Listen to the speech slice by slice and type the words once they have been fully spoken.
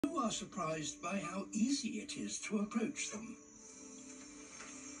You are surprised by how easy it is to approach them.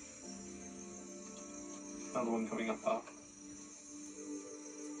 Another one coming up.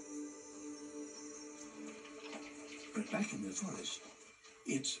 But back in the forest,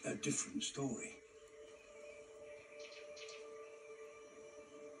 it's a different story.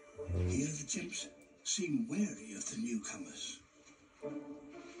 Here the chimps seem wary of the newcomers.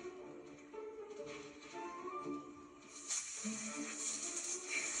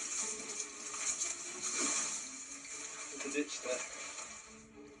 The ditch there.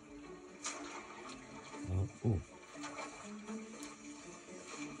 Oh.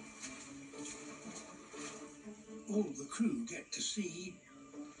 All the crew get to see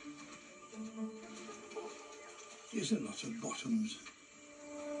is a lot of bottoms.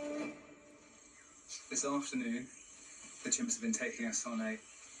 This afternoon, the chimps have been taking us on a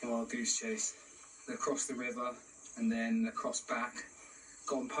wild goose chase. They crossed the river and then across back,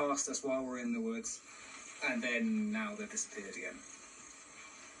 gone past us while we're in the woods, and then now they've disappeared again.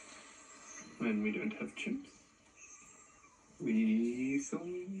 And we don't have chimps. We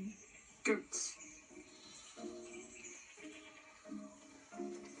film goats.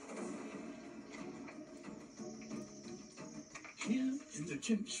 Here in the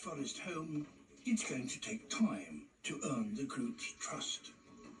chimps' forest home, it's going to take time to earn the group's trust.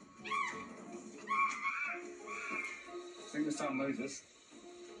 I think this time Moses.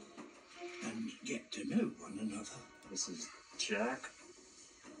 And get to know one another. This is Jack.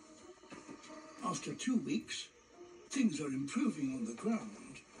 After 2 weeks, things are improving on the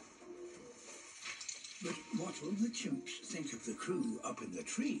ground. But what will the chimps think of the crew up in the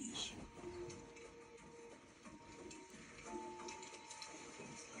trees?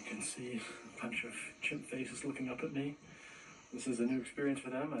 I can see a bunch of chimp faces looking up at me. This is a new experience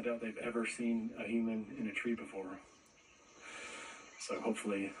for them. I doubt they've ever seen a human in a tree before. So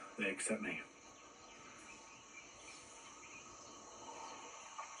hopefully they accept me.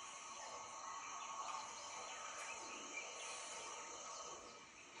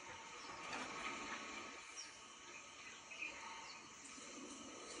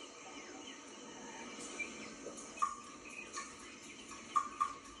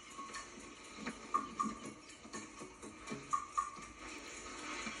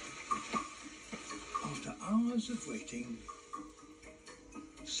 After hours of waiting,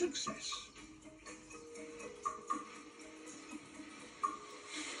 success.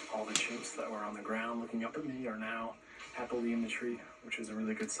 All the chimps that were on the ground looking up at me are now happily in the tree, which is a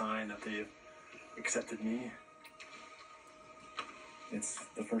really good sign that they've accepted me. It's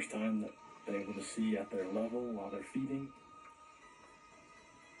the first time that they're able to see at their level while they're feeding.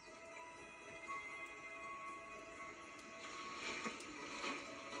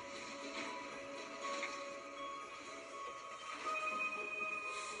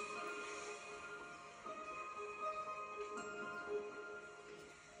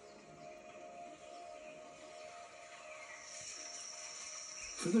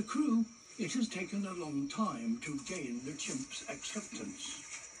 For the crew, it has taken a long time to gain the chimps' acceptance.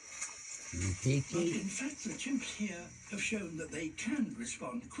 But in fact, the chimps here have shown that they can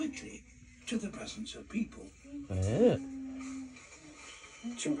respond quickly to the presence of people.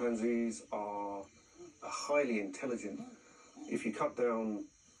 Chimpanzees are highly intelligent. If you cut down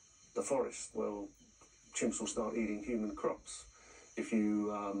the forest, well, chimps will start eating human crops. If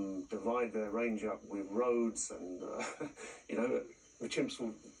you divide their range up with roads and, you know, the chimps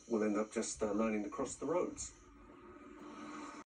will end up just learning to cross the roads.